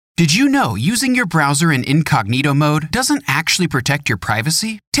Did you know using your browser in incognito mode doesn't actually protect your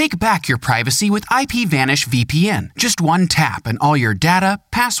privacy? Take back your privacy with IPVanish VPN. Just one tap and all your data,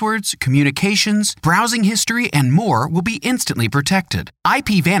 passwords, communications, browsing history, and more will be instantly protected.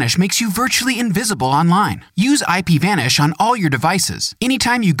 IPVanish makes you virtually invisible online. Use IPVanish on all your devices,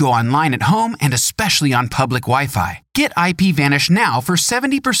 anytime you go online at home and especially on public Wi-Fi. Get IPVanish now for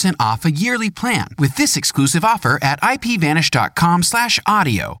 70% off a yearly plan with this exclusive offer at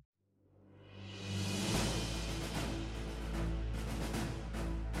ipvanish.com/audio.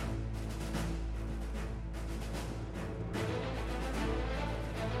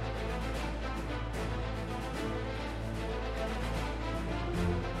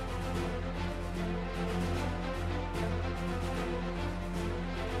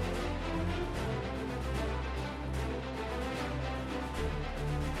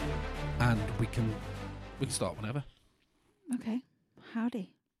 And we can start whenever. Okay.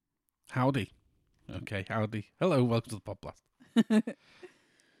 Howdy. Howdy. Okay, howdy. Hello, welcome to the podcast.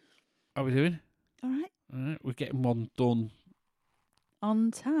 How are we doing? All right. All right, we're getting one done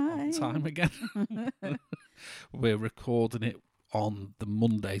On time. on time again. We're recording it on the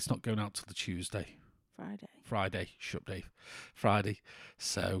Monday. It's not going out till the Tuesday. Friday. Shut Dave. Friday.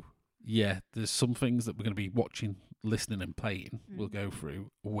 So, yeah, there's some things that we're going to be watching, listening and playing we'll go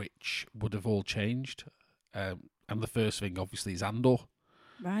through, which would have all changed. And the first thing, obviously, is Andor.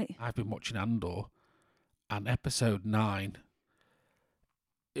 Right. I've been watching Andor, and episode 9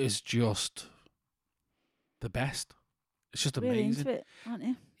 is just the best. It's just Really amazing. into it, aren't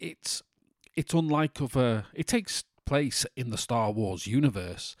you? It's unlike other. It takes place in the Star Wars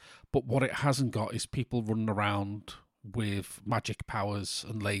universe, but what it hasn't got is people running around with magic powers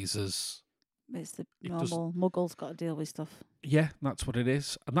and lasers. It's the normal muggles got to deal with stuff. Yeah, that's what it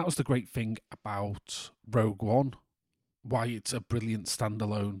is. And that was the great thing about Rogue One, why it's a brilliant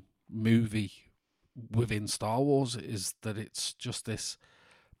standalone movie within Star Wars, is that it's just this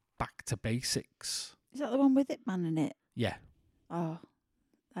back to basics. Is that the one with It Man in it? Yeah. Oh,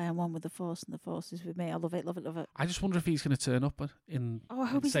 I am one with the Force, and the Force is with me. I love it, love it, love it. I just wonder if he's going to turn up in, Oh, I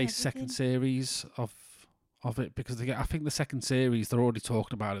hope he's say, everything. second series of it, because I think the second series, they're already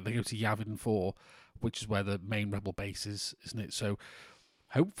talking about it. They go to Yavin 4, which is where the main rebel base is, isn't it? So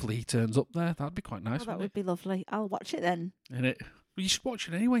hopefully he turns up there. That'd be quite nice, Oh, that wouldn't would be lovely. I'll watch it then. it? Isn't it? Well, you should watch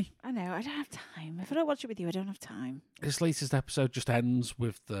it anyway. I know, I don't have time. If I don't watch it with you, I don't have time. This latest episode just ends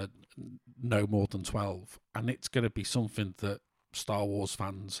with the no more than 12, and it's going to be something that Star Wars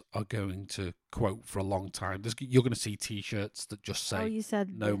fans are going to quote for a long time. You're going to see T-shirts that just say you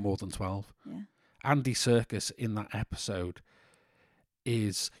said no more than 12. Yeah. Andy Serkis in that episode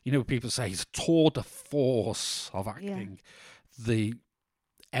is, people say he's a tour de force of acting.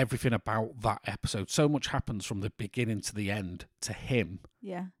 Everything about that episode, so much happens from the beginning to the end to him.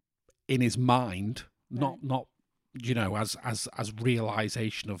 Yeah. In his mind, Right. not as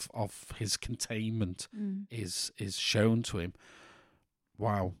realization of his containment is shown to him.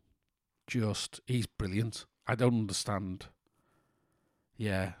 Wow, he's brilliant. I don't understand.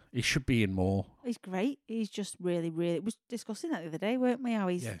 Yeah, he should be in more. He's great. He's just really, really... We was discussing that the other day, weren't we? How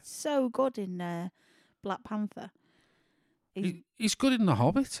he's so good in Black Panther. He's good in The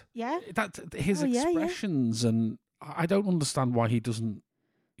Hobbit. Yeah. His expressions, and I don't understand why he doesn't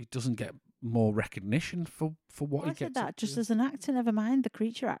get more recognition for what he I gets. said that just as an actor, never mind the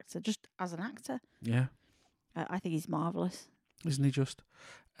creature actor, just as an actor. Yeah. I think he's marvellous. Isn't he just?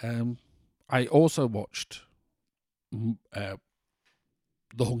 I also watched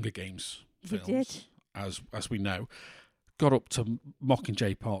the Hunger Games films. You did. As we know. Got up to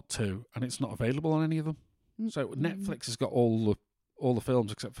Mockingjay Part 2, and it's not available on any of them. So Netflix has got all the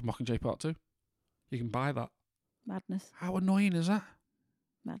films except for Mockingjay Part 2. You can buy that. Madness. How annoying is that?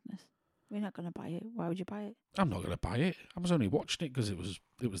 Madness. We're not going to buy it. Why would you buy it? I'm not going to buy it. I was only watching it because it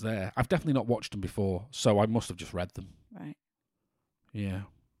was there. I've definitely not watched them before, so I must have just read them. Right. Yeah.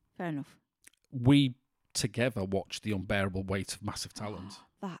 Fair enough. We together watched The Unbearable Weight of Massive Talent.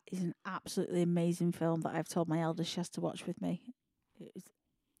 That is an absolutely amazing film that I've told my eldest she has to watch with me. It's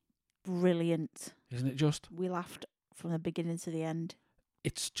brilliant. Isn't it just? We laughed from the beginning to the end.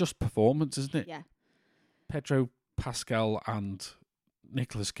 It's just performance, isn't it? Yeah. Pedro Pascal and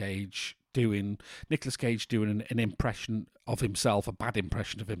Nicolas Cage doing an impression of himself, a bad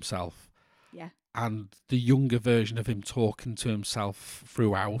impression of himself. Yeah. And the younger version of him talking to himself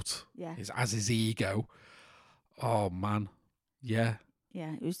throughout. Yeah. As his ego. Oh man. Yeah.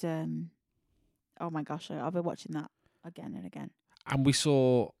 Yeah, it was oh my gosh, I'll be watching that again and again. And we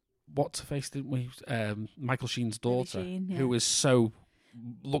saw what's her face, didn't we? Michael Sheen's daughter, Sheen, yeah. who is so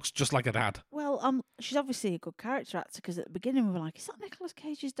looks just like her dad. Well, she's obviously a good character actor because at the beginning we were like, is that Nicolas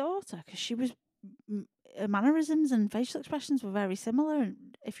Cage's daughter? Because she was, her mannerisms and facial expressions were very similar.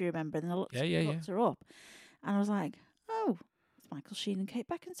 And if you remember, and I looked her up, and I was like, oh, it's Michael Sheen and Kate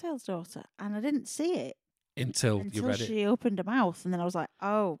Beckinsale's daughter, and I didn't see it until you read she opened her mouth, and then I was like,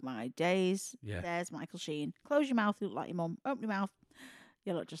 oh my days, there's Michael Sheen. Close your mouth, you look like your mum. Open your mouth,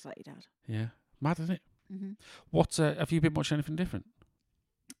 you look just like your dad. Yeah, mad, isn't it? Mm-hmm. What have you been watching anything different?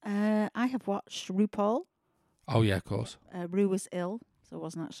 I have watched RuPaul. Oh yeah, of course. Ru was ill, so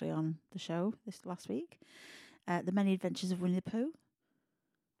wasn't actually on the show this last week. The Many Adventures of Winnie the Pooh.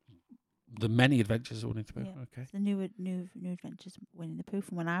 The Many Adventures of Winnie the Pooh. Yeah. Okay. The new Adventures of Winnie the Pooh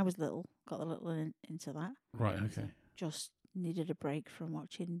from when I was little. Got a little into that. Right. Okay. So just needed a break from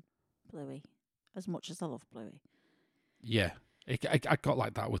watching Bluey, as much as I love Bluey. Yeah, I got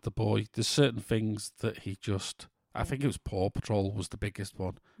like that with the boy. There's certain things that he just. I think it was Paw Patrol was the biggest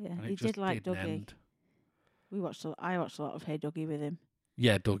one. Yeah, he did like Dougie. I watched a lot of Hey Dougie with him.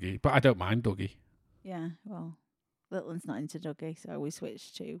 Yeah, Dougie, but I don't mind Dougie. Yeah, well, little one's not into Dougie, so we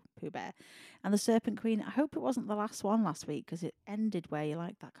switched to Pooh Bear. And the Serpent Queen, I hope it wasn't the last one last week, because it ended where you're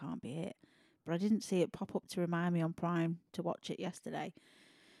like, that can't be it. But I didn't see it pop up to remind me on Prime to watch it yesterday.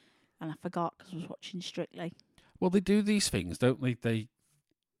 And I forgot because I was watching Strictly. Well, they do these things, don't they?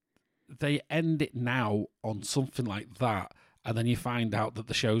 They end it now on something like that, and then you find out that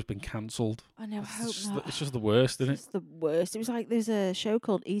the show's been cancelled. I know, I hope not. It's just the worst, isn't it? It's the worst. It was like there's a show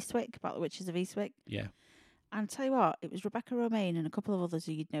called Eastwick about the witches of Eastwick. Yeah. And tell you what, it was Rebecca Romaine and a couple of others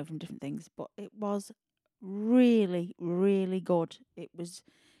who you'd know from different things, but it was really, really good. It was,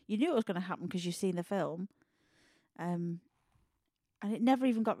 you knew it was going to happen because you've seen the film, and it never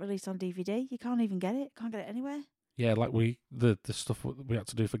even got released on DVD. You can't even get it. Can't get it anywhere. Yeah, like the stuff we had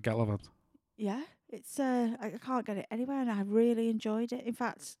to do for Gallivant. Yeah, it's I can't get it anywhere, and I really enjoyed it. In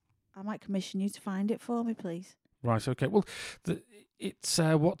fact, I might commission you to find it for me, please. Right, okay. Well, it's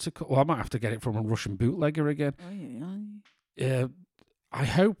what's it called? Well, I might have to get it from a Russian bootlegger again. I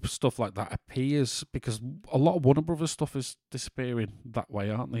hope stuff like that appears, because a lot of Warner Brothers stuff is disappearing that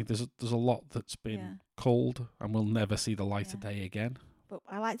way, aren't they? There's a lot that's been culled and will never see the light of day again. But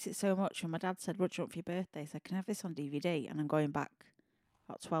I liked it so much when my dad said, "What do you want for your birthday?" I said, "Can I have this on DVD?" And I'm going back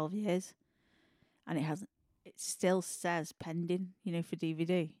about 12 years, and it still says pending, for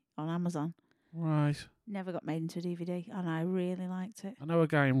DVD on Amazon. Right. Never got made into a DVD, and I really liked it. I know a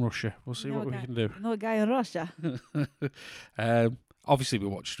guy in Russia. We'll see what we can do. I know a guy in Russia. Obviously, we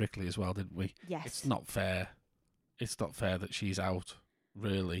watched Strictly as well, didn't we? Yes. It's not fair. It's not fair that she's out,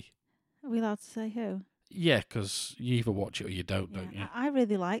 really. Are we allowed to say who? Yeah, because you either watch it or you don't you? I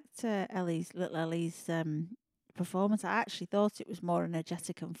really liked Ellie's performance. I actually thought it was more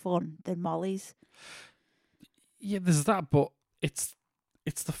energetic and fun than Molly's. Yeah, there's that, but it's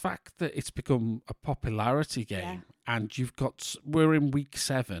the fact that it's become a popularity game, and we're in week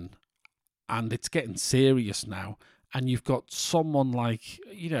 7, and it's getting serious now, and you've got someone like,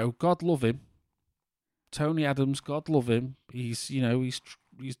 God love him, Tony Adams, God love him. He's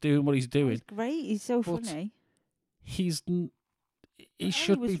doing what he's doing. He's great. He's so funny. He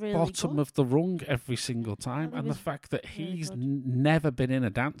should be really bottom of the rung every single time, and the fact that he's never been in a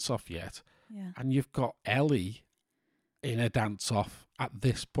dance-off yet, and you've got Ellie in a dance-off at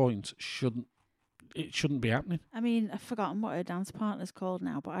this point, shouldn't be happening. I mean, I've forgotten what her dance partner's called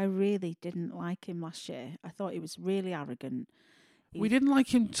now, but I really didn't like him last year. I thought he was really arrogant. We didn't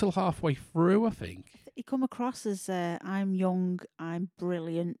like him till halfway through, I think. He come across as I'm young, I'm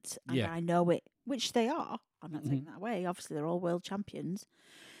brilliant, and I know it, which they are. I'm not taking that away. Obviously, they're all world champions,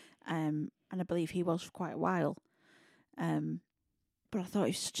 and I believe he was for quite a while. But I thought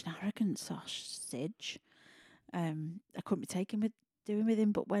he was such an arrogant sausage. I couldn't be taken doing with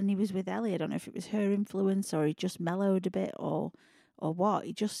him, but when he was with Ellie, I don't know if it was her influence or he just mellowed a bit or what.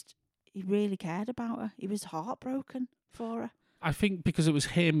 He really cared about her. He was heartbroken for her. I think because it was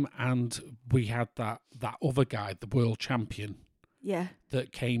him, and we had that other guy, the world champion,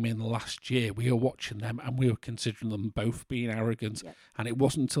 that came in last year. We were watching them, and we were considering them both being arrogant. Yep. And it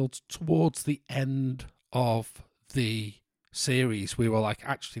wasn't until towards the end of the series we were like,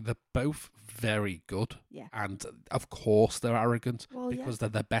 actually, they're both very good. Yeah. And of course they're arrogant because they're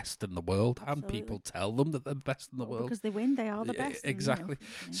the best in the world. Absolutely. And people tell them that they're the best in the world. Because they win, they are the best. Exactly.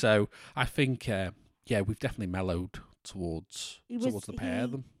 So I think, we've definitely mellowed towards the pair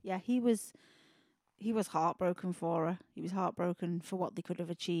of them. Yeah, he was heartbroken for her. He was heartbroken for what they could have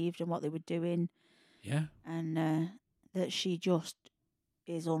achieved and what they were doing. Yeah. And that she just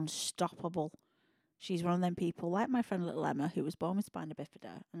is unstoppable. She's one of them people, like my friend little Emma, who was born with spina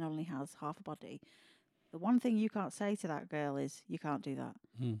bifida and only has half a body. The one thing you can't say to that girl is, you can't do that.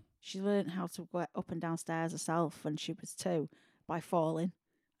 She learned how to go up and down stairs herself when she was 2 by falling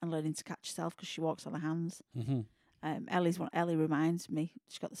and learning to catch herself because she walks on her hands. Ellie reminds me,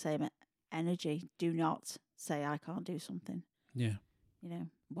 she's got the same energy. Do not say I can't do something. Yeah. You know,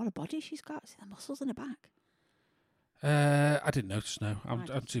 what a body she's got. See the muscles in her back. I didn't notice, no. I'm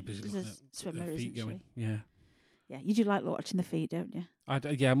too busy She's looking a at swimmer, her feet isn't going. she? Yeah. Yeah, you do like watching the feet, don't you?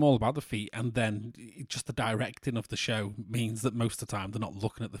 Yeah, I'm all about the feet, and then just the directing of the show means that most of the time they're not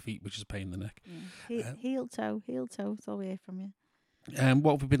looking at the feet, which is a pain in the neck. Yeah. Heel toe. It's all we hear from you.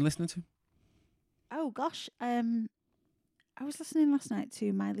 What have we been listening to? Oh gosh, I was listening last night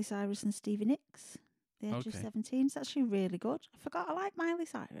to Miley Cyrus and Stevie Nicks, The Edge of 17. It's actually really good. I forgot I like Miley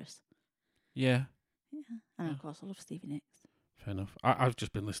Cyrus. Yeah. Yeah, and of course I love Stevie Nicks. Fair enough. I've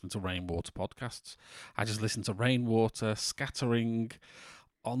just been listening to rainwater podcasts. I just listen to rainwater scattering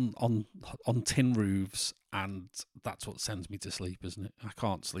on tin roofs, and that's what sends me to sleep, isn't it? I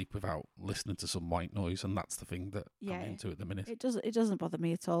can't sleep without listening to some white noise, and that's the thing that I'm into at the minute. It doesn't bother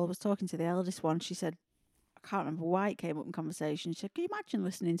me at all. I was talking to the eldest one. She said, I can't remember why it came up in conversation. She said, can you imagine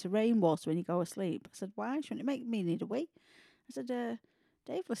listening to rainwater when you go asleep? I said, why? Shouldn't it make me need a wee? I said,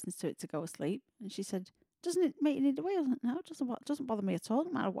 Dave listens to it to go asleep. And she said, doesn't it make you need a wee? I was like, no, it doesn't bother me at all.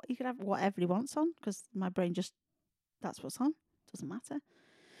 No matter what, you could have whatever he wants on, because my brain that's what's on. Doesn't matter.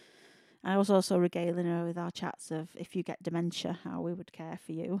 And I was also regaling her with our chats of, if you get dementia, how we would care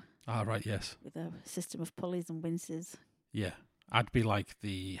for you. Ah, right, yes. With a system of pulleys and winces. Yeah. I'd be like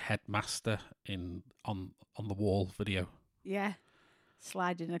the headmaster on the wall video. Yeah.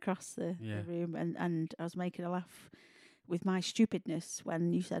 Sliding across the room. And I was making a laugh with my stupidness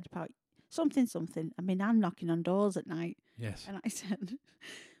when you said about something. I mean, I'm knocking on doors at night. Yes. And I said,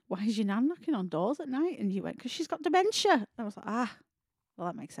 why is your nan knocking on doors at night? And you went, because she's got dementia. And I was like, well,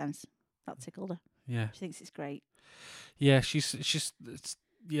 that makes sense. That tickled her. Yeah. She thinks it's great. Yeah, she's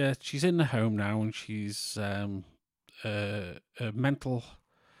in the home now, and she's mental.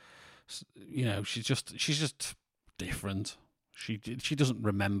 You know, she's just different. She doesn't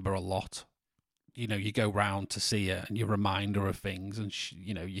remember a lot. You know, you go round to see her and you remind her of things, and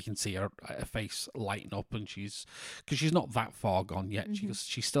you can see her face lighten up, and because she's not that far gone yet. Mm-hmm.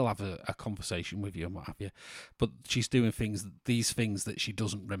 She still have a conversation with you and what have you, but she's doing these things that she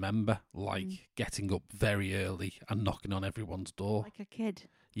doesn't remember, like getting up very early and knocking on everyone's door like a kid.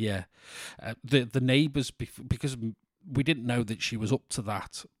 Yeah, the neighbours, because we didn't know that she was up to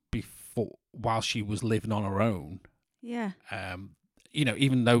that before, while she was living on her own. Yeah.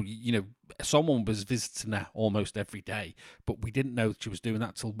 Even though, someone was visiting her almost every day, but we didn't know that she was doing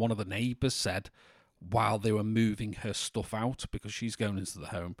that till one of the neighbours said, while they were moving her stuff out, because she's going into the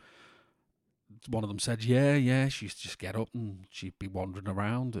home, one of them said, yeah, she used to just get up and she'd be wandering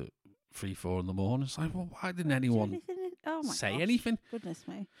around at 3-4 in the morning. It's like, well, why didn't anyone say anything? Goodness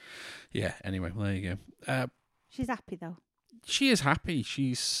me. Yeah, anyway, well, there you go. She's happy, though. She is happy.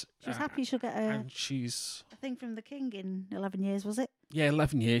 She's happy she'll get a thing from the king in 11 years, was it? Yeah,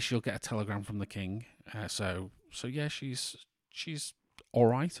 11 years she'll get a telegram from the king. So yeah, she's all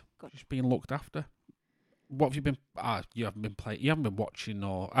right. Good. She's being looked after. What have you been? You haven't been playing. You haven't been watching,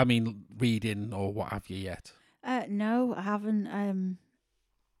 reading, or what have you yet? No, I haven't.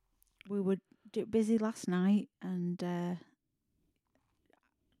 We were busy last night, and I'm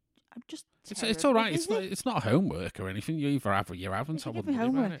just. It's all right. It's not homework or anything. You either have or you haven't. If you give me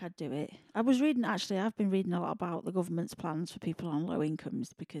homework, I'd do it. I've been reading a lot about the government's plans for people on low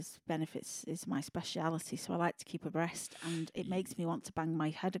incomes, because benefits is my speciality. So I like to keep abreast, and it makes me want to bang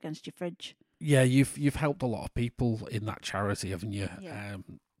my head against your fridge. Yeah, you've helped a lot of people in that charity, haven't you? Yeah.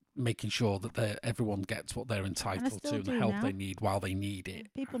 Making sure that everyone gets what they're entitled to and the help they need while they need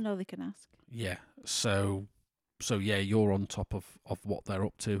it. People know they can ask. Yeah. So yeah, you're on top of what they're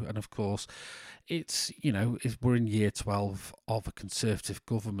up to, and of course, we're in year 12 of a Conservative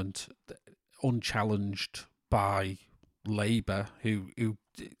government, unchallenged by Labour, who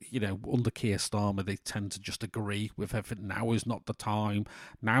under Keir Starmer, they tend to just agree with everything. Now is not the time.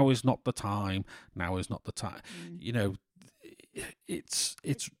 Now is not the time. Now is not the time.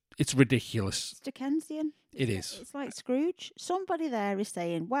 It's ridiculous. It's Dickensian. It is. It's like Scrooge. Somebody there is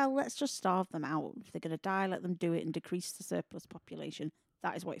saying, well, let's just starve them out. If they're going to die, let them do it and decrease the surplus population.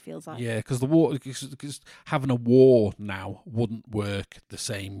 That is what it feels like. Yeah, because having a war now wouldn't work the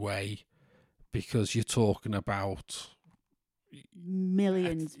same way, because you're talking about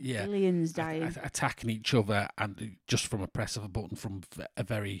millions, billions dying. Attacking each other, and just from a press of a button from a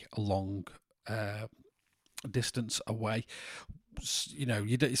very long distance away.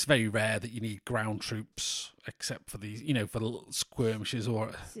 It's very rare that you need ground troops, except for these, for little skirmishes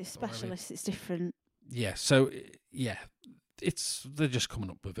or it's specialists. It's different. Yeah, so, yeah, they're just coming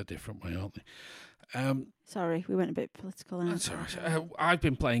up with a different way, aren't they? Sorry, we went a bit political. That's all right. I've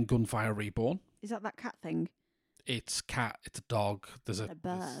been playing Gunfire Reborn. Is that cat thing? It's cat. It's a dog. There's a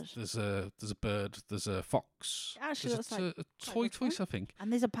bird. There's a bird. There's a fox. It actually looks like a toy, I think.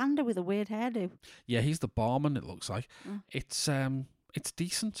 And there's a panda with a weird hairdo. Yeah, he's the barman. It looks like it's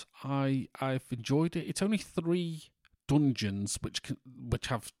decent. I've enjoyed it. It's only 3 dungeons, which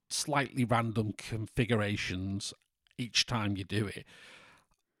have slightly random configurations each time you do it.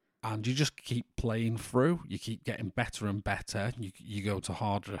 And you just keep playing through. You keep getting better and better. You go to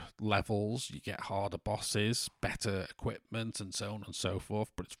harder levels. You get harder bosses, better equipment, and so on and so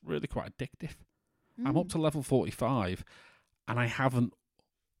forth. But it's really quite addictive. I'm up to level 45, and I haven't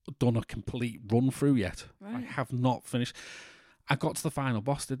done a complete run through yet. Right. I have not finished. I got to the final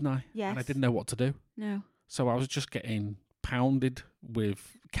boss, didn't I? Yes. And I didn't know what to do. No. So I was just getting pounded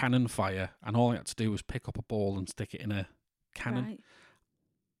with cannon fire, and all I had to do was pick up a ball and stick it in a cannon. Right.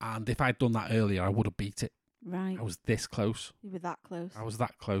 And if I'd done that earlier, I would have beat it. Right. I was this close. You were that close. I was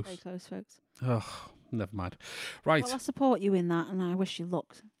that close. Very close, folks. Oh, never mind. Right. Well, I support you in that, and I wish you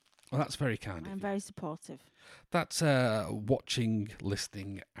luck. Well, that's very kind. I'm very supportive. That's watching,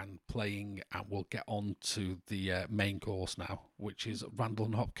 listening, and playing, and we'll get on to the main course now, which is Randall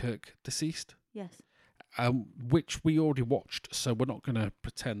and Hopkirk Deceased. Yes. Which we already watched, so we're not going to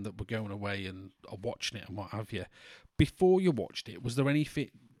pretend that we're going away and are watching it and what have you. Before you watched it, was there anything?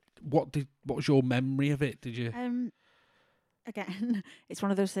 What was your memory of it? Did you? Again, it's one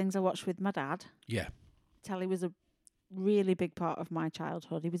of those things I watched with my dad. Yeah. Telly was a really big part of my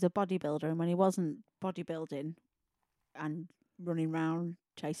childhood. He was a bodybuilder, and when he wasn't bodybuilding and running around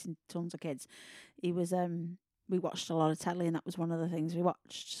chasing tons of kids, he was. We watched a lot of telly, and that was one of the things we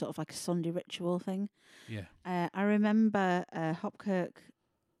watched, sort of like a Sunday ritual thing. Yeah. I remember Hopkirk.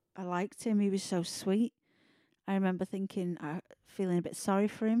 I liked him. He was so sweet. I remember thinking, feeling a bit sorry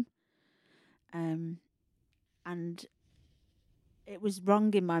for him. And it was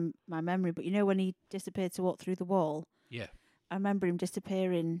wrong in my memory, but you know when he disappeared to walk through the wall? Yeah. I remember him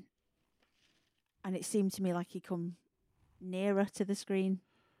disappearing, and it seemed to me like he come nearer to the screen.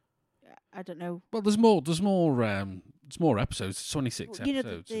 I don't know. Well, there's more episodes. It's 26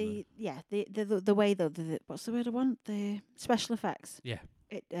 episodes. The way though, what's the word I want? The special effects. Yeah.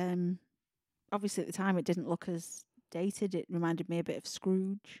 It obviously at the time it didn't look as dated. It reminded me a bit of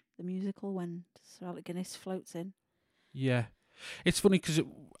Scrooge, the musical, when Sir Alec Guinness floats in. Yeah. It's funny because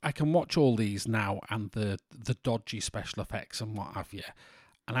I can watch all these now and the dodgy special effects and what have you,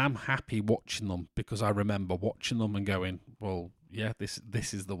 and I'm happy watching them because I remember watching them and going, well, yeah, this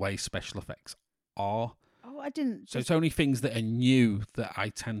is the way special effects are. Oh, I didn't. So it's only things that are new that I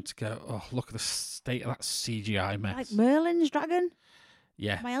tend to go, oh, look at the state of that CGI mess. Like Merlin's dragon?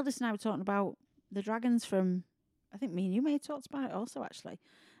 Yeah. My eldest and I were talking about the dragons from, I think me and you may have talked about it also, actually.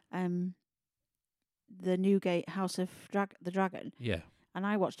 The Newgate House of the Dragon. Yeah. And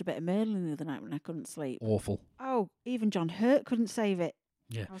I watched a bit of Merlin the other night when I couldn't sleep. Awful. Oh, even John Hurt couldn't save it.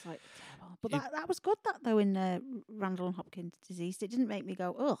 Yeah. I was like, terrible. But that was good, that, though, in Randall and Hopkins Deceased. It didn't make me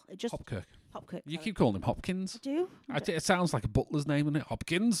go, ugh. It just... Hopkirk. Hopkirk. You keep calling him Hopkins. I do. It sounds like a butler's name, isn't it?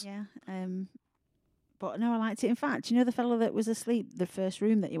 Hopkins. Yeah. But no, I liked it. In fact, you know the fellow that was asleep, the first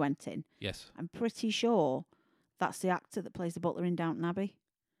room that you went in? Yes. I'm pretty sure that's the actor that plays the butler in Downton Abbey.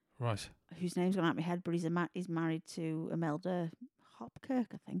 Right. Whose name's gone out of my head, but he's married to Imelda Hopkirk,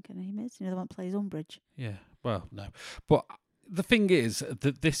 I think her name is. You know, the one that plays Umbridge. Yeah. Well, no. But the thing is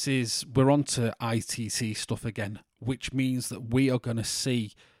that we're on to ITC stuff again, which means that we are going to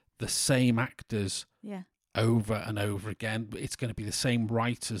see the same actors over and over again. It's going to be the same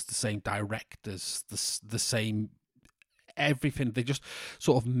writers, the same directors, the same everything. They just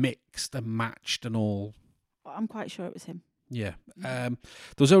sort of mixed and matched and all. I'm quite sure it was him. Yeah. There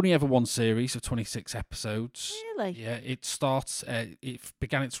was only ever one series of 26 episodes. Really? Yeah. It starts. It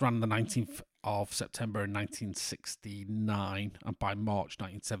began its run on the 19th of September in 1969, and by March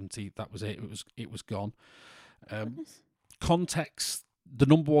 1970, that was it. It was gone. Context: the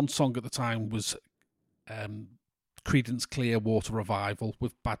number one song at the time was Creedence Clearwater Revival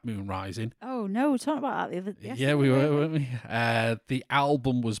with Bad Moon Rising. Oh no, talking about that the other. Yes, yeah, we were, weren't we? The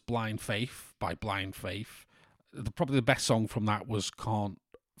album was Blind Faith by Blind Faith. Probably the best song from that was Can't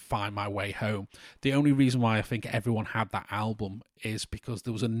Find My Way Home. The only reason why I think everyone had that album is because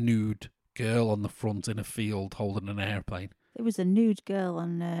there was a nude girl on the front in a field holding an airplane. There was a nude girl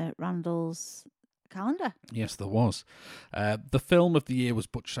on Randall's calendar. Yes, there was. The film of the year was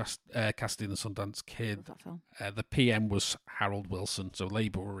Butch Cassidy and the Sundance Kid. That film. The PM was Harold Wilson, so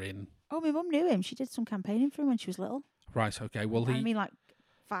Labour were in. Oh, my mum knew him. She did some campaigning for him when she was little. Right, okay. Well, I mean, like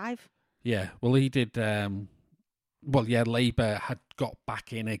 5. Yeah, well, he did. Labour had got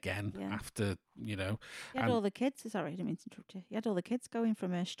back in again after, He had all the kids. Sorry, I didn't mean to interrupt you. He had all the kids going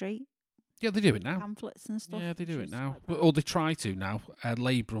from her street. Yeah, they do it now. Pamphlets and stuff. Yeah, they do it now. Or they try to now.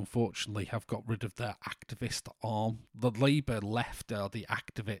 Labour, unfortunately, have got rid of their activist arm. The Labour left are the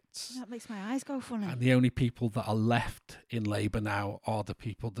activists. That makes my eyes go funny. And the only people that are left in Labour now are the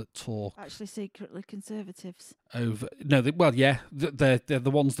people that talk. Actually, secretly conservatives. They're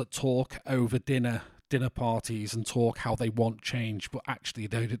the ones that talk over dinner parties and talk how they want change, but actually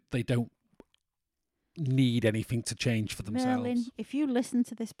they don't need anything to change for themselves. Merlin, if you listen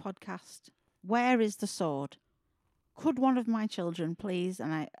to this podcast, where is the sword? Could one of my children please,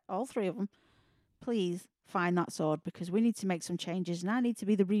 and all three of them, please find that sword, because we need to make some changes, and I need to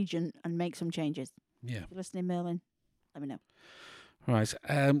be the regent and make some changes. Yeah. If you're listening, Merlin, let me know. Right.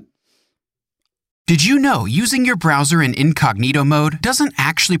 Did you know using your browser in incognito mode doesn't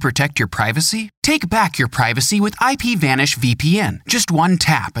actually protect your privacy? Take back your privacy with IPVanish VPN. Just one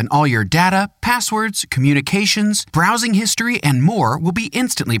tap and all your data, passwords, communications, browsing history, and more will be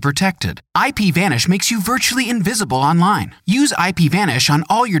instantly protected. IPVanish makes you virtually invisible online. Use IPVanish on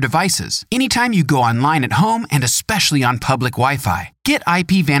all your devices, anytime you go online at home, and especially on public Wi-Fi. Get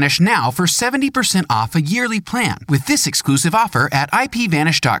IPVanish now for 70% off a yearly plan with this exclusive offer at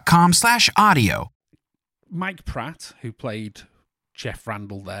ipvanish.com/audio. Mike Pratt, who played Jeff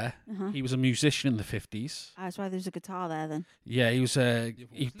Randall there, he was a musician in the 50s. That's why there's a guitar there then. Yeah, he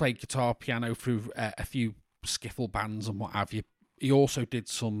played guitar, piano through a few skiffle bands and what have you. He also did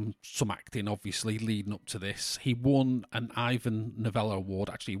some acting, obviously, leading up to this. He won an Ivan Novello Award.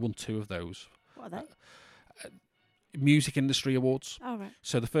 Actually, he won 2 of those. What are they? Music Industry Awards. Oh, right.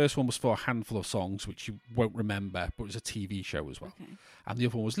 So the first one was for a handful of songs, which you won't remember, but it was a TV show as well. Okay. And the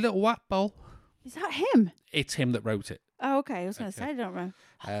other one was Little White Bowl. Is that him? It's him that wrote it. Oh, okay. I was going to say, I don't remember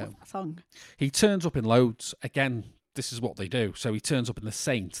that song. He turns up in loads. Again, this is what they do. So he turns up in The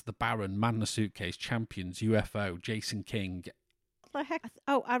Saint, The Baron, Man in a Suitcase, Champions, UFO, Jason King. What the heck?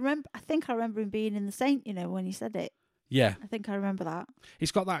 I think I remember him being in The Saint, when you said it. Yeah. I think I remember that.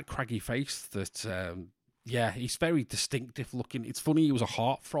 He's got that craggy face that, he's very distinctive looking. It's funny, he was a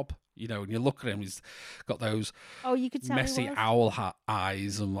heartthrob. When you look at him, he's got those you could tell messy owl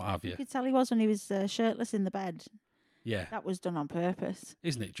eyes and what have you. You could tell he was when he was shirtless in the bed. Yeah. That was done on purpose.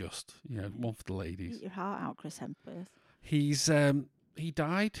 Isn't it just? One for the ladies. Eat your heart out, Chris Hemsworth. He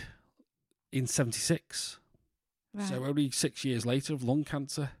died in 1976. Right. So only 6 years later of lung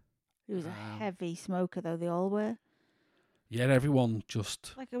cancer. He was a heavy smoker, though. They all were. Yeah, everyone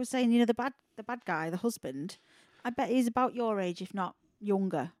just... Like I was saying, the bad guy, the husband, I bet he's about your age, if not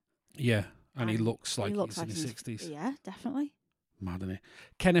younger. Yeah, and he looks like he's in his 60s. Yeah, definitely. Mad, isn't he?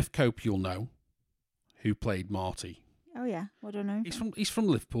 Kenneth Cope, you'll know, who played Marty. Oh yeah, what do I know? He's from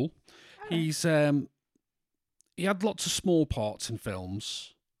Liverpool. Oh. He's he had lots of small parts in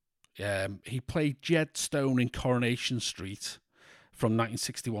films. He played Jed Stone in Coronation Street from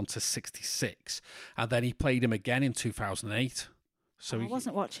 1961 to 66, and then he played him again in 2008. So I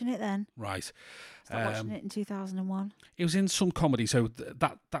wasn't watching it then. Right. Stopped watching it in 2001. He was in some comedy, so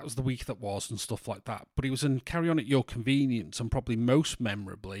that was the week that was and stuff like that. But he was in Carry On at Your Convenience, and probably most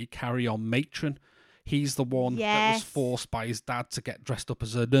memorably, Carry On Matron. He's the one that was forced by his dad to get dressed up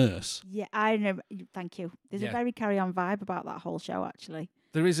as a nurse. Yeah, I know. Thank you. There's a very Carry On vibe about that whole show, actually.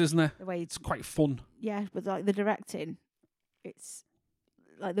 There is, isn't there? The way it's quite fun. Yeah, but like the directing, it's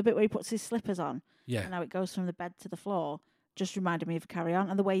like the bit where he puts his slippers on. Yeah. And how it goes from the bed to the floor. Just reminded me of Carry On,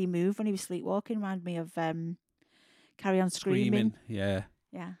 and the way he moved when he was sleepwalking reminded me of Carry On Screaming. Yeah.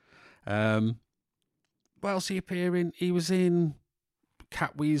 Yeah. What else he appear in? He was in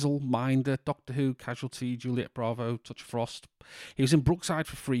Catweasel, Minder, Doctor Who, Casualty, Juliet Bravo, Touch of Frost. He was in Brookside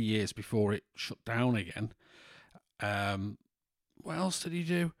for 3 years before it shut down again. What else did he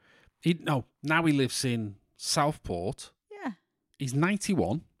do? Now he lives in Southport. Yeah. He's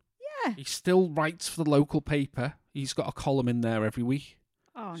 91. Yeah. He still writes for the local paper. He's got a column in there every week.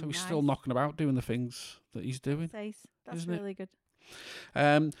 Oh, so he's still knocking about doing the things that he's doing. That's really good.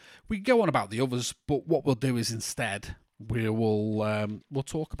 We go on about the others, but what we'll do is instead we'll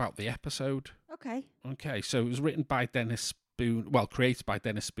talk about the episode. Okay. Okay. So it was written by created by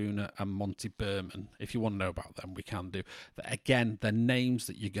Dennis Spooner and Monty Berman. If you want to know about them, we can do. But again, the names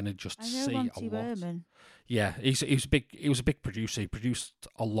that you're going to just see Monty a lot. Berman. Yeah, he was a big producer. He produced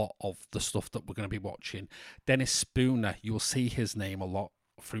a lot of the stuff that we're going to be watching. Dennis Spooner, you'll see his name a lot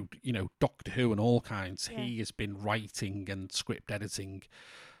through Doctor Who and all kinds. Yeah. He has been writing and script editing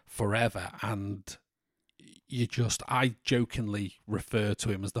forever, and I jokingly refer to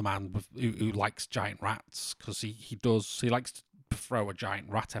him as the man who likes giant rats, because he likes throw a giant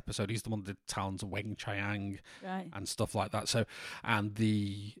rat episode. He's the one that did Talons of Weng Chiang and stuff like that. So, and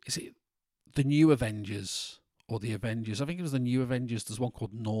is it the New Avengers or the Avengers? I think it was the New Avengers. There's one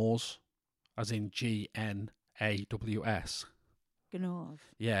called Gnaws, as in GNAWS. Gnaws.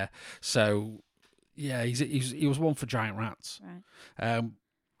 Yeah. So, yeah, he was one for giant rats. Right.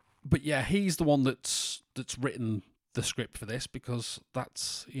 But yeah, he's the one that's written the script for this, because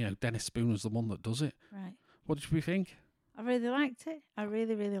that's, Dennis Spooner's the one that does it. Right. What did we think? I really liked it. I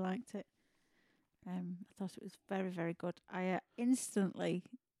really, really liked it. I thought it was very, very good. I instantly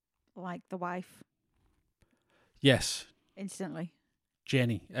liked the wife. Yes. Instantly.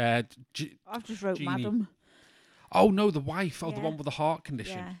 Jenny. I've just wrote Jeannie. Madam. Oh, no, the wife. Oh, Yeah. the one with the heart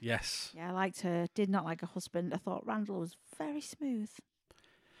condition. Yeah. Yes. Yeah, I liked her. Did not like her husband. I thought Randall was very smooth.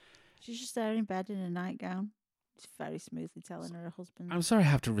 She's just there in bed in a nightgown. Just very smoothly telling her husband. I'm sorry I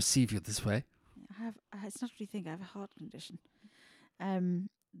have to receive you this way. It's not what you think. I have a heart condition.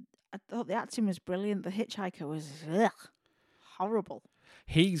 I thought the acting was brilliant. The hitchhiker was horrible.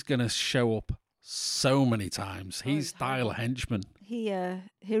 He's going to show up so many times. He's style horrible. henchman. He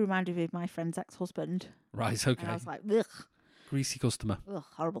reminded me of my friend's ex-husband. Right, okay. And I was like, ugh. Greasy customer. Ugh,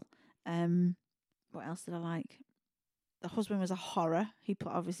 horrible. What else did I like? The husband was a horror. He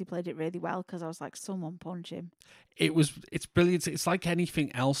obviously played it really well, because I was like, someone punch him. It's brilliant. It's like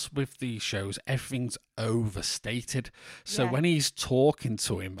anything else with these shows. Everything's overstated. So when he's talking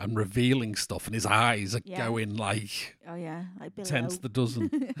to him and revealing stuff, and his eyes are going like, oh yeah, like Billy 10 to the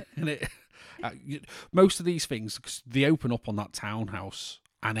dozen. And most of these things, 'cause they open up on that townhouse,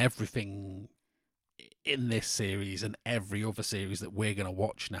 and everything in this series and every other series that we're going to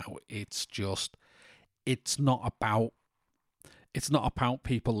watch now, it's not about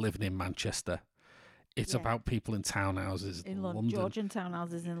people living in Manchester. It's about people in townhouses in London. Georgian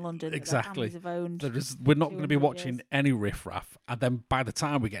townhouses in London. Exactly. That families have owned. We're not going to be watching any riffraff. And then by the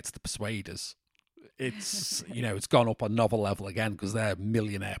time we get to the Persuaders, it's it's gone up a novel level again, because they're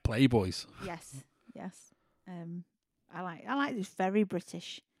millionaire playboys. Yes. I like this. Very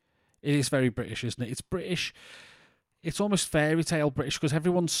British. It is very British, isn't it? It's British. It's almost fairy tale British, because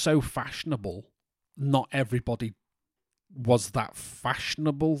everyone's so fashionable. Not everybody was that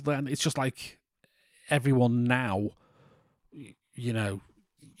fashionable then. It's just like everyone now, you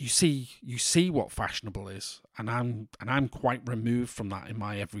see what fashionable is, and I'm quite removed from that in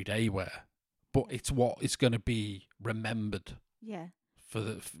my everyday wear. But it's what is going to be remembered. Yeah. For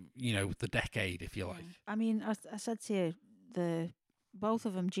the decade, if you like. I mean, I said to you, both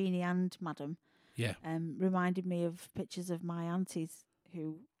of them, Jeannie and Madam, reminded me of pictures of my aunties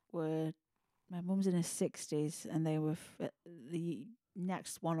who were. My mum's in her 60s, and they were the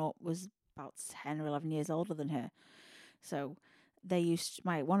next one up was about 10 or 11 years older than her. So they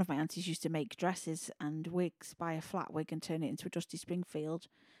one of my aunties used to make dresses and wigs, buy a flat wig and turn it into a Dusty Springfield,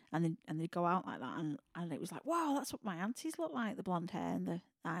 and they'd go out like that, and it was like, wow, that's what my aunties look like, the blonde hair and the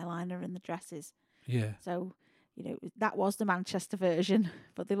eyeliner and the dresses. Yeah. So, that was the Manchester version,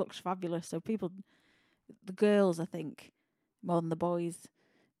 but they looked fabulous. So the girls, I think, more than the boys,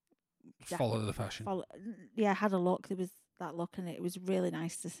 follow the fashion. Had a look. There was that look, and it was really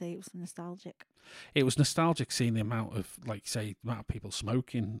nice to see. It was nostalgic. It was nostalgic seeing the amount of, the amount of people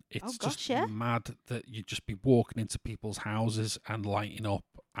smoking. It's mad that you'd just be walking into people's houses and lighting up.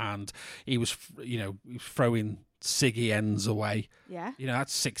 And he was, throwing ciggy ends away. Yeah.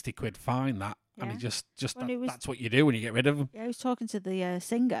 That's 60 quid fine, that. Yeah. And he that's what you do when you get rid of them. Yeah, he was talking to the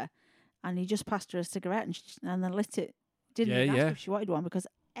singer, and he just passed her a cigarette and then lit it. Didn't even ask if she wanted one, because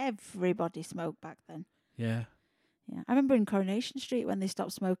everybody smoked back then. Yeah. Yeah, I remember in Coronation Street when they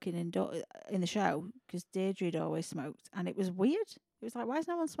stopped smoking in the show, because Deirdre had always smoked, and it was weird. It was like, why is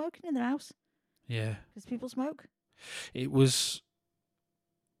no one smoking in their house? Yeah. Because people smoke. It was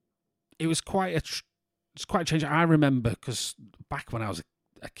quite a change. I remember, because back when I was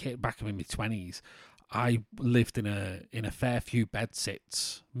a kid, back in my 20s, I lived in a fair few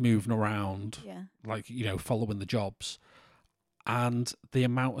bedsits, moving around, following the jobs. And the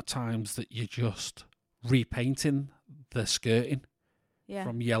amount of times that you're just repainting the skirting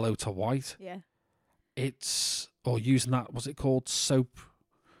from yellow to white. Yeah. Or using that, what's it called? Soap.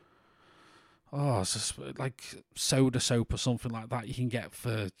 Oh, it's just like soda soap or something like that you can get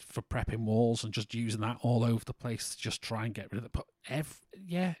for prepping walls, and just using that all over the place to just try and get rid of it. But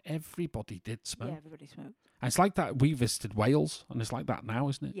everybody did smoke. Yeah, everybody smoked. And it's like that. We visited Wales, and it's like that now,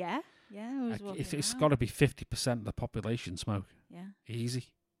 isn't it? Yeah. Yeah, it's got to be 50% of the population smoke. Yeah. Easy.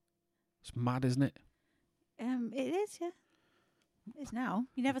 It's mad, isn't it? It is, yeah. It is now.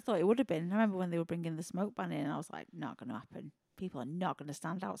 You never thought it would have been. I remember when they were bringing the smoke ban in, and I was like, not going to happen. People are not going to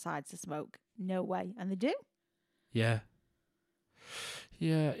stand outside to smoke. No way. And they do. Yeah.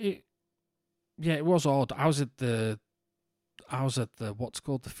 Yeah, it was odd. I was at the what's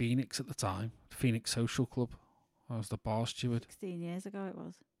called the Phoenix at the time, the Phoenix Social Club. I was the bar steward. 16 years ago it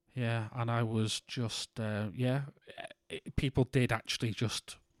was. Yeah, and I was just people did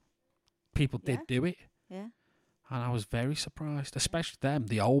do it. Yeah. And I was very surprised, especially them,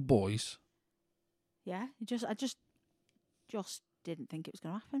 the old boys. Yeah, I just didn't think it was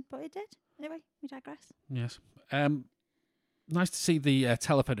going to happen, but it did. Anyway, we digress. Yes. Nice to see the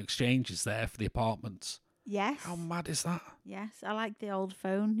telephone exchanges there for the apartments. Yes. How mad is that? Yes, I like the old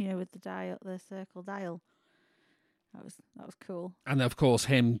phone, with the circle dial. That was cool. And of course,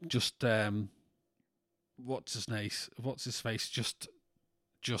 him just what's his face? Just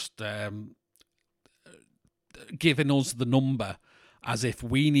giving us the number as if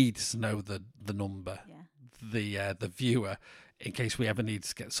we need to know the number. Yeah. The viewer, in case we ever need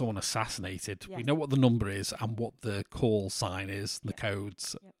to get someone assassinated. Yeah. We know what the number is and what the call sign is, the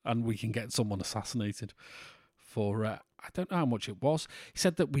codes, and we can get someone assassinated for, I don't know how much it was. He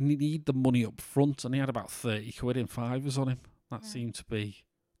said that we need the money up front, and he had about 30 quid in fivers on him. That seemed to be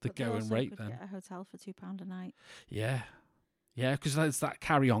the going rate then. Get a hotel for £2 a night. Yeah. Yeah, because there's that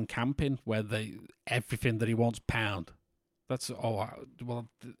carry-on camping where everything that he wants, £1. That's,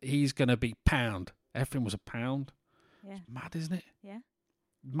 he's going to be £1. Everything was £1. Yeah. It's mad, isn't it? Yeah.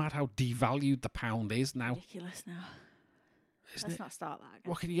 Mad how devalued the pound is now. Ridiculous now. Let's not start that again.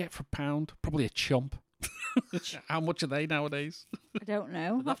 What can you get for £1? Probably a chump. How much are they nowadays? I don't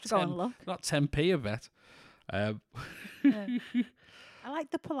know. I'll have to go and look. Not 10p, I bet. I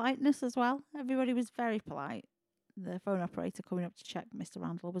like the politeness as well. Everybody was very polite. The phone operator coming up to check Mr.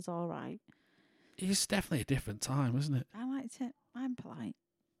 Randall was all right. It's definitely a different time, isn't it? I liked it. I'm polite.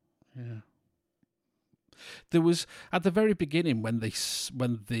 Yeah. There was at the very beginning when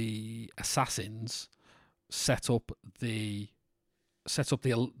the assassins set up the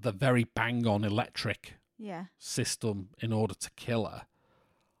very bang on electric system in order to kill her,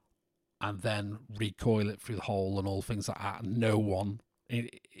 and then recoil it through the hole and all things like that. And no one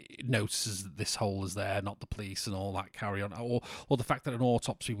notices that this hole is there, not the police and all that carry on, or the fact that an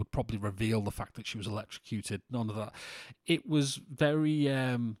autopsy would probably reveal the fact that she was electrocuted. None of that. It was very.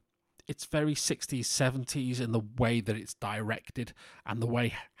 It's very 60s, 70s in the way that it's directed and the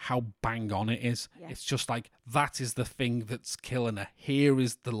way how bang on it is. Yeah. It's just like, that is the thing that's killing her. Here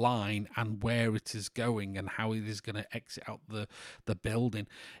is the line and where it is going and how it is going to exit out the building.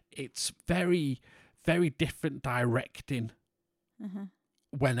 It's very, very different directing. Mm-hmm.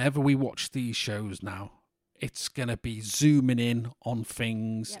 Whenever we watch these shows now, it's going to be zooming in on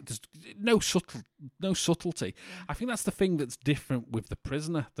things. Yep. There's no subtlety. Yeah. I think that's the thing that's different with The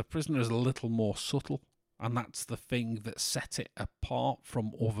Prisoner. The Prisoner is a little more subtle, and that's the thing that set it apart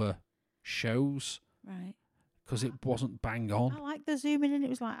from other shows. Right. Because it wasn't bang on. I like the zooming in.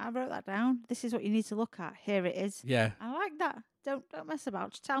 It was like, I wrote that down. This is what you need to look at. Here it is. Yeah. I like that. Don't mess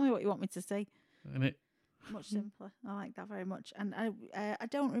about. Just tell me what you want me to see. And it. Much simpler. I like that very much, and I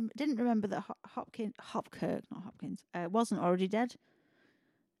didn't remember that Hopkirk, not Hopkins, wasn't already dead.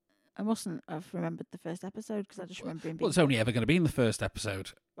 I mustn't have remembered the first episode because I just remember him. Well, it's only ever going to be in the first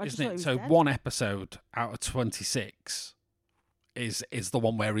episode, isn't it? So dead. One episode out of 26 is the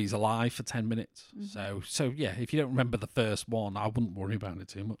one where he's alive for 10 minutes. Mm-hmm. So yeah, if you don't remember the first one, I wouldn't worry about it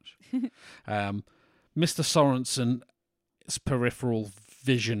too much. Mr. Sorensen's peripheral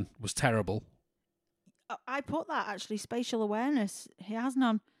vision was terrible. I put that actually, spatial awareness. He has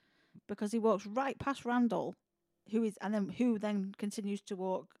none because he walks right past Randall, who then continues to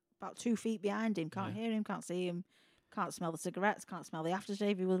walk about 2 feet behind him. Can't hear him, can't see him, can't smell the cigarettes, can't smell the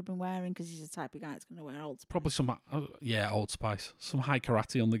aftershave he would have been wearing because he's the type of guy that's going to wear Old Spice. Probably some, Old Spice, some high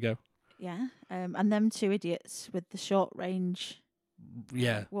karate on the go. Yeah, and them two idiots with the short range,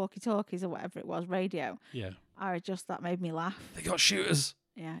 walkie-talkies or whatever it was, radio. Yeah, that made me laugh. They got shooters.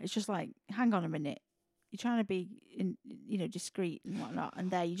 Yeah, it's just like, hang on a minute. You're trying to be, discreet and whatnot,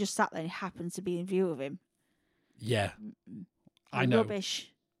 and there you just sat there and happened to be in view of him. Yeah, I know.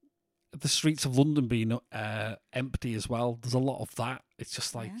 Rubbish. The streets of London being empty as well. There's a lot of that. It's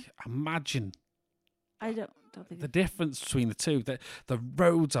just like, imagine. I don't think the difference between the two. The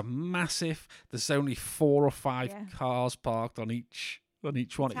roads are massive. There's only 4 or 5 cars parked on each one. The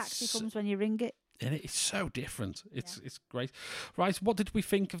taxi comes when you ring it. And it's so different. It's great. Right, what did we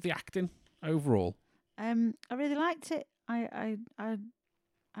think of the acting overall? I really liked it. I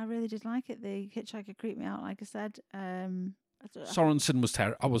really did like it. The hitchhiker creeped me out, like I said. Sorensen was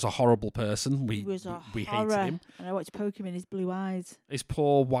terrible. I was a horrible person. We hated him. And I wanted to poke him in his blue eyes. His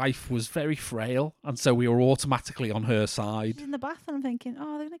poor wife was very frail, and so we were automatically on her side. She's in the bath, and I'm thinking,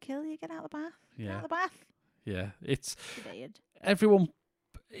 oh, they're going to kill you. Get out of the bath. Yeah. Get out of the bath. Yeah, it's Weird. everyone.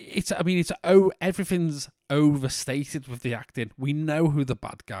 Everything's overstated with the acting. We know who the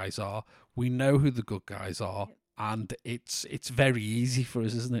bad guys are. We know who the good guys are, and it's very easy for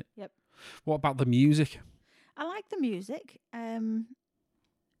us, isn't it? Yep. What about the music? I like the music.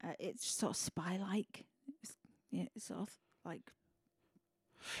 It's sort of spy-like. It's sort of like.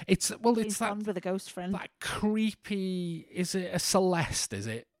 It's that with a ghost friend. That creepy. Is it a Celeste? Is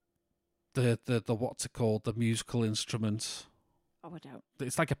it the what's it called? The musical instrument. Oh, I don't.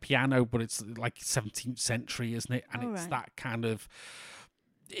 It's like a piano, but it's like 17th century, isn't it? And it's that kind of.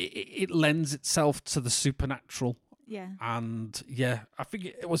 It lends itself to the supernatural. Yeah. And I think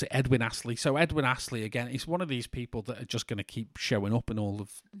it was Edwin Astley. So Edwin Astley again, he's one of these people that are just going to keep showing up in all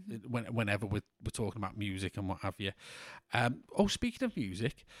of whenever we're talking about music and what have you. Speaking of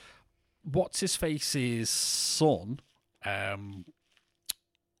music, what's his face's son,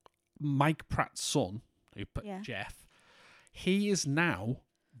 Mike Pratt's son, who put Jeff. He is now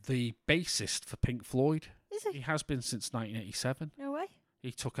the bassist for Pink Floyd. Is he? He has been since 1987. No way.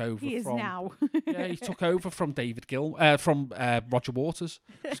 He took over. He is now. He took over from Roger Waters.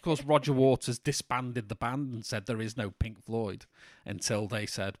 Because Roger Waters disbanded the band and said there is no Pink Floyd until they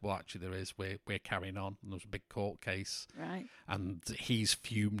said, well, actually there is. We're carrying on. And there was a big court case. Right. And he's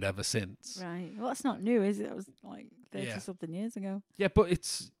fumed ever since. Right. Well, that's not new, is it? That was like 30-something years ago. Yeah,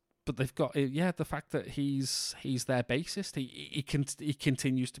 but they've got the fact that he's their bassist. He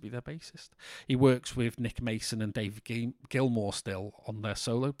continues to be their bassist. He works with Nick Mason and David Gilmour still on their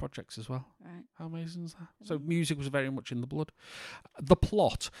solo projects as well. Right. How amazing is that? So music was very much in the blood. The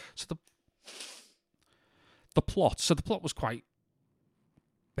plot. So the plot was quite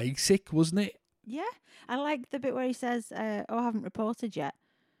basic, wasn't it? Yeah, I like the bit where he says, I haven't reported yet.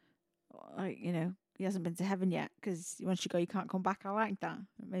 Like, he hasn't been to heaven yet because once you go, you can't come back. I like that.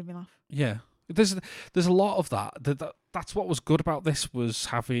 It made me laugh. Yeah, there's a lot of that. That's what was good about this, was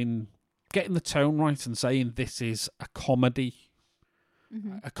getting the tone right and saying this is a comedy,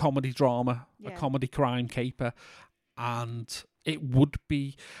 a comedy drama, a comedy crime caper, and it would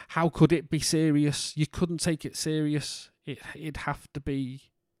be. How could it be serious? You couldn't take it serious. It'd have to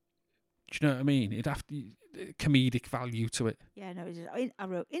be. Do you know what I mean? It'd have to. Comedic value to it. Yeah, no, I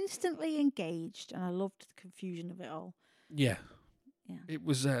wrote instantly engaged, and I loved the confusion of it all. Yeah. It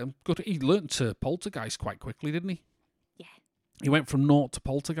was good. He learnt to Poltergeist quite quickly, didn't he? Yeah. He went from naught to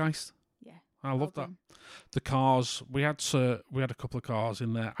Poltergeist. Yeah. I love that. The cars, we had a couple of cars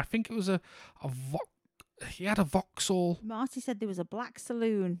in there. I think it was he had a Vauxhall. Marty said there was a black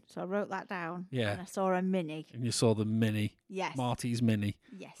saloon, so I wrote that down. Yeah. And I saw a Mini. And you saw the Mini. Yes. Marty's Mini.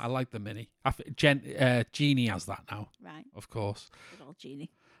 Yes. I like the Mini. Jeannie has that now. Right. Of course. Good old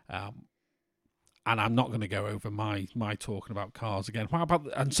Jeannie. And I'm not going to go over my talking about cars again. What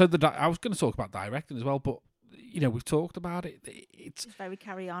about? I was going to talk about directing as well, but we've talked about it. It's very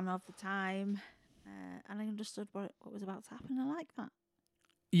carry on of the time, and I understood what was about to happen. I like that.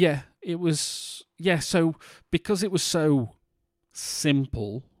 Yeah, it was. Yeah, so because it was so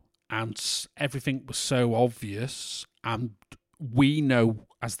simple and everything was so obvious, and we know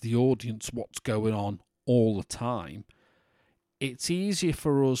as the audience what's going on all the time, it's easier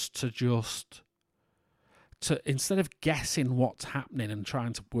for us to instead of guessing what's happening and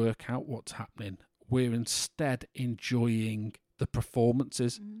trying to work out what's happening, we're instead enjoying the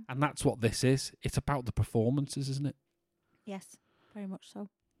performances, and that's what this is. It's about the performances, isn't it? Yes, very much so.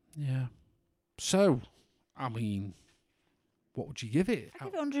 Yeah. So, I mean, what would you give it? I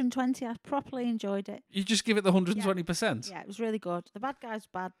give it 120. I properly enjoyed it. You just give it the 120%? Yeah, it was really good. The bad guy's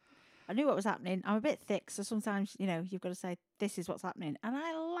bad. I knew what was happening. I'm a bit thick, so sometimes, you've got to say, this is what's happening. And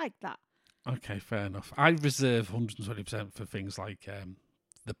I like that. Okay, fair enough. I reserve 120% for things like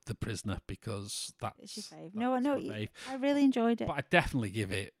the Prisoner, because that's... It's your fave. No, I know. I really enjoyed it. But I definitely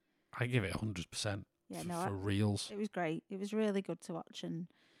give it 100%. Yeah, for reals. It was great. It was really good to watch, and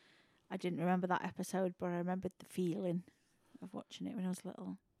I didn't remember that episode, but I remembered the feeling of watching it when I was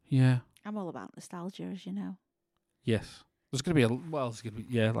little. Yeah. I'm all about nostalgia, as you know. Yes. There's going to be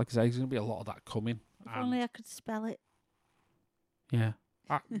like I say, there's going to be a lot of that coming. If only I could spell it. Yeah.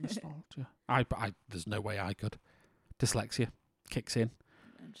 Nostalgia. There's no way I could. Dyslexia kicks in.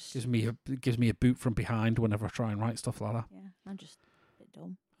 Gives me a boot from behind whenever I try and write stuff like that. Yeah, I'm just a bit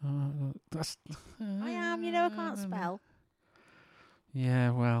dumb. I am, I can't spell.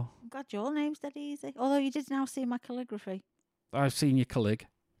 Yeah, well. I'm glad your name's dead easy. Although you did now see my calligraphy. I've seen your collig.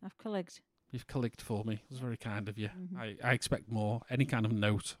 I've colligged. You've colligged for me. It was very kind of you. Mm-hmm. I expect more. Any kind of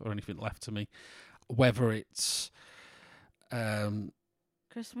note or anything left to me. Whether it's...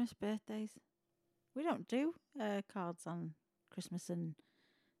 Christmas, birthdays. We don't do cards on Christmas and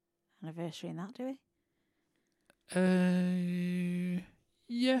anniversary and that, do we? You've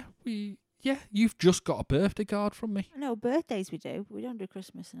just got a birthday card from me. No, birthdays we do. We don't do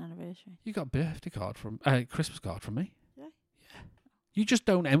Christmas and anniversary. You got a birthday card Christmas card from me. Did I? Yeah. You just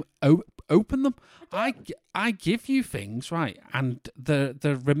don't open them. I give you things, right, and they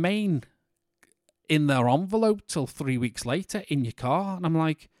remain in their envelope till 3 weeks later in your car, and I'm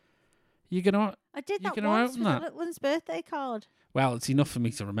like, I did that once with a little one's birthday card. Well, it's enough for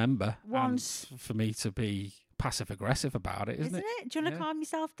me to remember. Once. And for me to be passive-aggressive about it, isn't it? Do you want to calm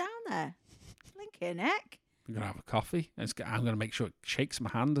yourself down there? Blinking heck. I'm going to have a coffee. I'm going to make sure it shakes my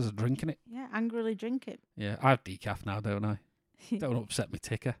hand as I'm drinking it. Yeah, angrily drink it. Yeah, I have decaf now, don't I? Don't upset me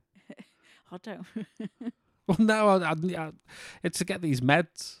ticker. I don't. Well, no, it's to get these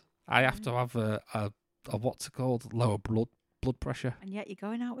meds. I have to have a what's it called? Lower blood pressure. And yet you're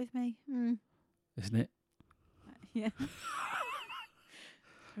going out with me. Isn't it? Yeah.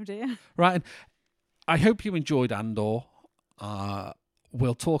 Oh dear. Right. I hope you enjoyed Andor.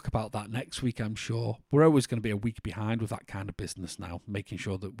 We'll talk about that next week, I'm sure. We're always going to be a week behind with that kind of business now, making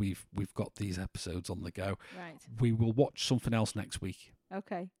sure that we've got these episodes on the go. Right. We will watch something else next week.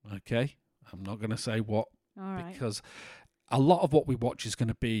 Okay. I'm not going to say what. All right. Because a lot of what we watch is going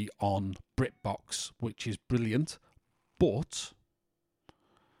to be on BritBox, which is brilliant. But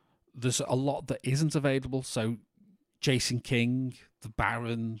there's a lot that isn't available. So Jason King, The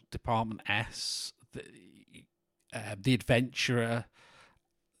Baron, Department S, The Adventurer,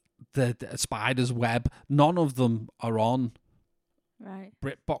 the Spider's Web, none of them are on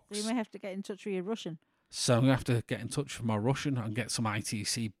BritBox. So you may have to get in touch with your Russian. So I'm going to have to get in touch with my Russian and get some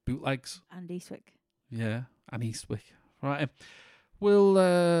ITC bootlegs. And Eastwick. Yeah, and Eastwick. Right.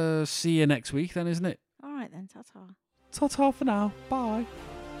 We'll see you next week then, isn't it? All right then, ta-ta. Ta-ta for now. Bye.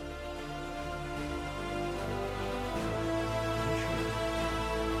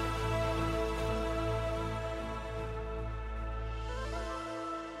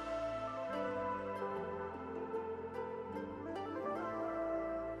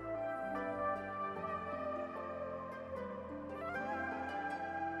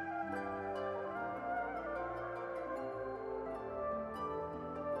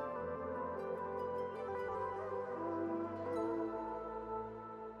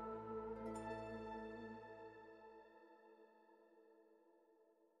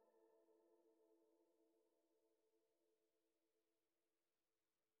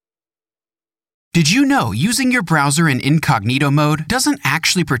 Did you know using your browser in incognito mode doesn't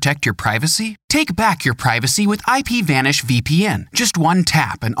actually protect your privacy? Take back your privacy with IPVanish VPN. Just one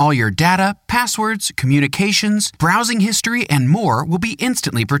tap and all your data, passwords, communications, browsing history, and more will be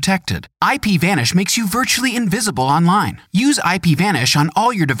instantly protected. IPVanish makes you virtually invisible online. Use IPVanish on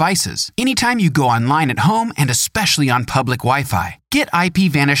all your devices, anytime you go online at home and especially on public Wi-Fi. Get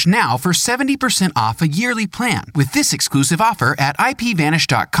IPVanish now for 70% off a yearly plan with this exclusive offer at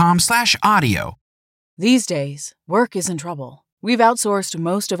ipvanish.com/audio. These days, work is in trouble. We've outsourced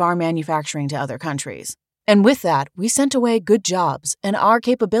most of our manufacturing to other countries. And with that, we sent away good jobs and our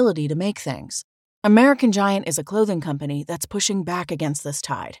capability to make things. American Giant is a clothing company that's pushing back against this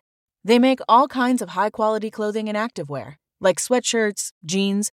tide. They make all kinds of high-quality clothing and activewear, like sweatshirts,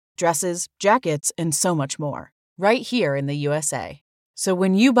 jeans, dresses, jackets, and so much more, right here in the USA. So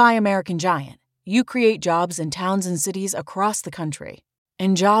when you buy American Giant, you create jobs in towns and cities across the country.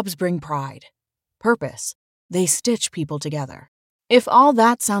 And jobs bring pride. Purpose. They stitch people together. If all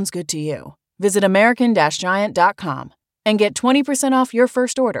that sounds good to you, visit American-Giant.com and get 20% off your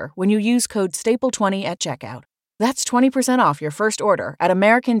first order when you use code STAPLE20 at checkout. That's 20% off your first order at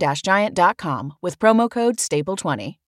American-Giant.com with promo code STAPLE20.